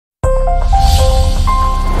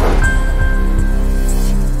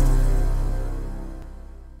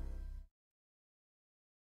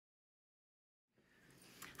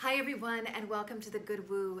Hi everyone, and welcome to the Good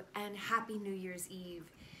Woo and Happy New Year's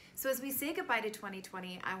Eve. So as we say goodbye to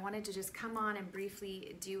 2020, I wanted to just come on and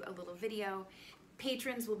briefly do a little video.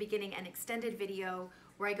 Patrons will be getting an extended video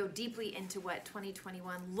where I go deeply into what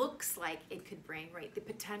 2021 looks like it could bring, right? The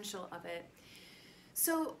potential of it.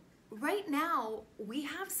 So right now, we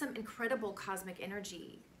have some incredible cosmic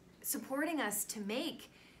energy supporting us to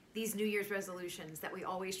make these New Year's resolutions that we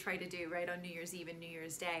always try to do, right, on New Year's Eve and New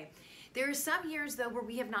Year's Day. There are some years, though, where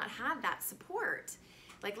we have not had that support.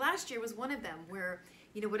 Like last year was one of them where,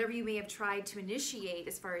 you know, whatever you may have tried to initiate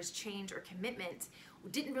as far as change or commitment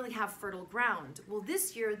didn't really have fertile ground. Well,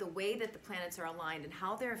 this year, the way that the planets are aligned and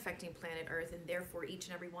how they're affecting planet Earth and therefore each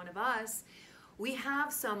and every one of us, we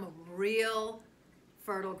have some real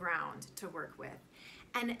fertile ground to work with.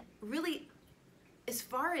 And really, as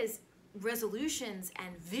far as resolutions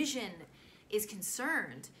and vision is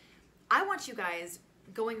concerned, I want you guys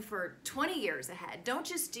going for 20 years ahead. Don't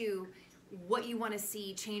just do what you want to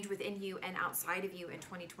see change within you and outside of you in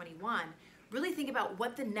 2021. Really think about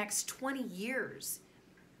what the next 20 years,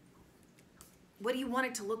 what do you want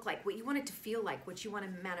it to look like, what you want it to feel like, what you want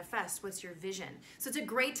to manifest, what's your vision. So it's a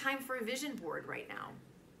great time for a vision board right now.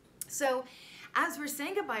 So as we're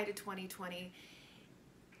saying goodbye to 2020,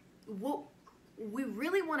 what we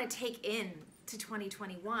really want to take in to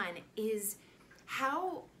 2021 is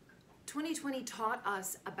how 2020 taught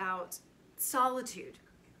us about solitude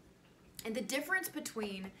and the difference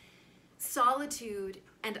between solitude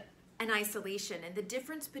and isolation, and the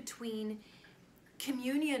difference between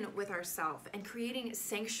communion with ourselves and creating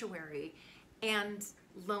sanctuary and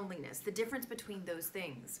loneliness, the difference between those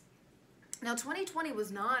things. Now, 2020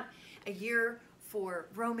 was not a year for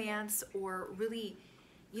romance or really,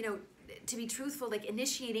 you know, to be truthful, like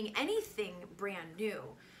initiating anything brand new.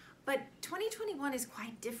 But 2021 is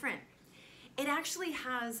quite different. It actually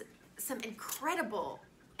has some incredible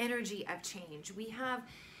energy of change. We have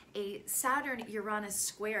a Saturn-Uranus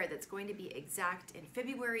square that's going to be exact in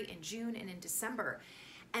February, in June, and in December.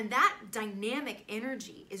 And that dynamic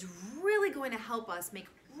energy is really going to help us make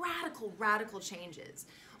radical changes.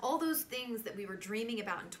 All those things that we were dreaming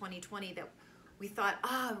about in 2020 that we thought,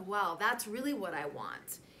 oh, well, that's really what I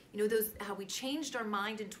want. You know, how we changed our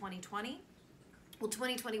mind in 2020. Well,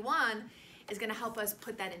 2021 is going to help us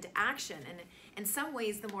put that into action. And in some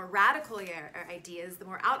ways, the more radical your ideas, the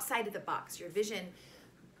more outside of the box your vision,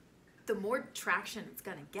 the more traction it's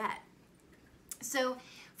going to get. So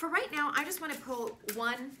for right now, I just want to pull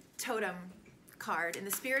one totem card in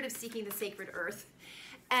the spirit of seeking the sacred earth.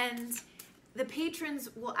 And the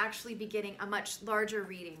patrons will actually be getting a much larger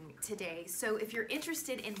reading today. So if you're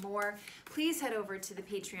interested in more, please head over to the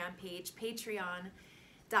Patreon page,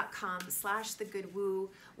 patreon.com/thegoodwoo,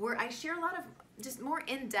 where I share a lot of just more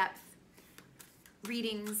in-depth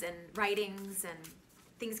readings and writings, and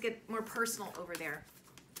things get more personal over there.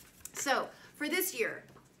 So for this year,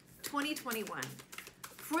 2021,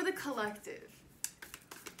 for the collective,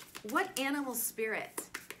 what animal spirit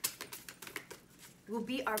will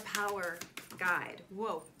be our power guide?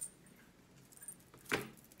 Whoa.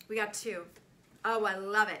 We got two. Oh, I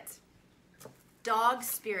love it. Dog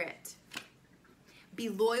spirit. Be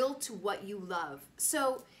loyal to what you love.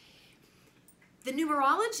 So the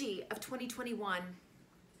numerology of 2021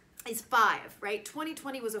 is 5, right?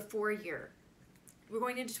 2020 was a 4-year. We're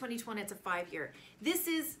going into 2020, it's a 5-year. This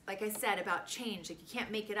is, like I said, about change. Like, you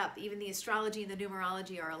can't make it up. Even the astrology and the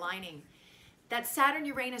numerology are aligning. That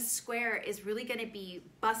Saturn-Uranus square is really going to be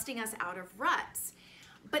busting us out of ruts.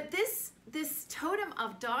 But this totem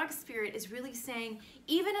of dog spirit is really saying,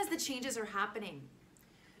 even as the changes are happening,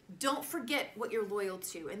 don't forget what you're loyal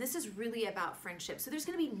to. And this is really about friendship. So there's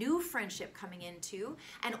going to be new friendship coming in too,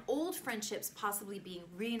 and old friendships possibly being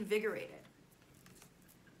reinvigorated.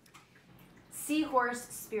 Seahorse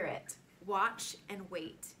spirit, watch and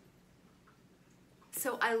wait.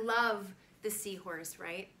 So I love the seahorse,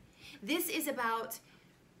 right? This is about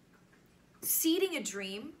seeding a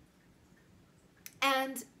dream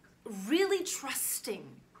and really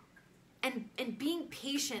trusting and being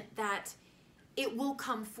patient that it will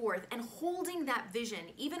come forth, and holding that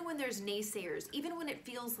vision even when there's naysayers, even when it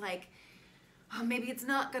feels like, oh, maybe it's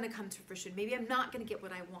not going to come to fruition, maybe I'm not going to get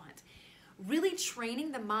what I want. Really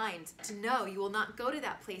training the mind to know you will not go to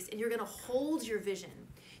that place, and you're going to hold your vision.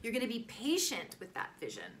 You're going to be patient with that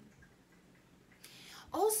vision.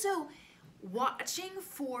 Also, watching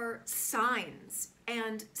for signs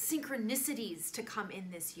and synchronicities to come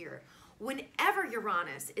in this year. Whenever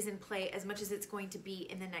Uranus is in play, as much as it's going to be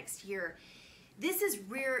in the next year, this is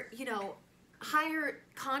where, you know, higher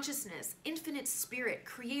consciousness, infinite spirit,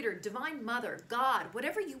 creator, divine mother, God,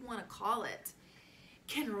 whatever you want to call it,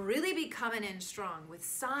 can really be coming in strong with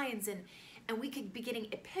signs, and we could be getting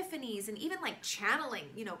epiphanies and even like channeling,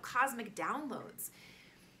 you know, cosmic downloads.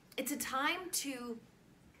 It's a time to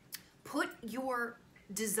put your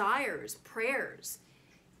desires, prayers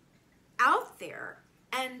out there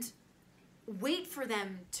and wait for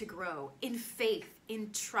them to grow in faith,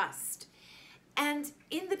 in trust, and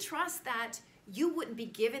in the trust that you wouldn't be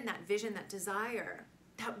given that vision, that desire,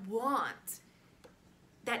 that want,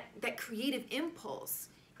 that creative impulse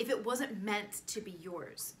if it wasn't meant to be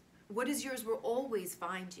yours. What is yours will always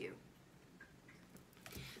find you.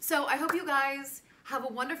 So I hope you guys have a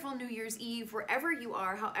wonderful New Year's Eve wherever you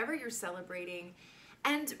are, however you're celebrating.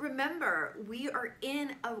 And remember, we are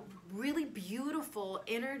in a really beautiful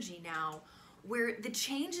energy now where the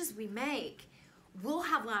changes we make will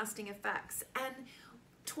have lasting effects. And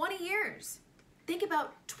 20 years, think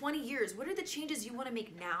about 20 years. What are the changes you want to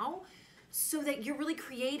make now so that you're really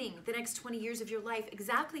creating the next 20 years of your life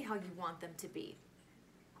exactly how you want them to be?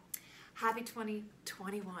 Happy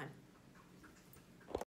 2021.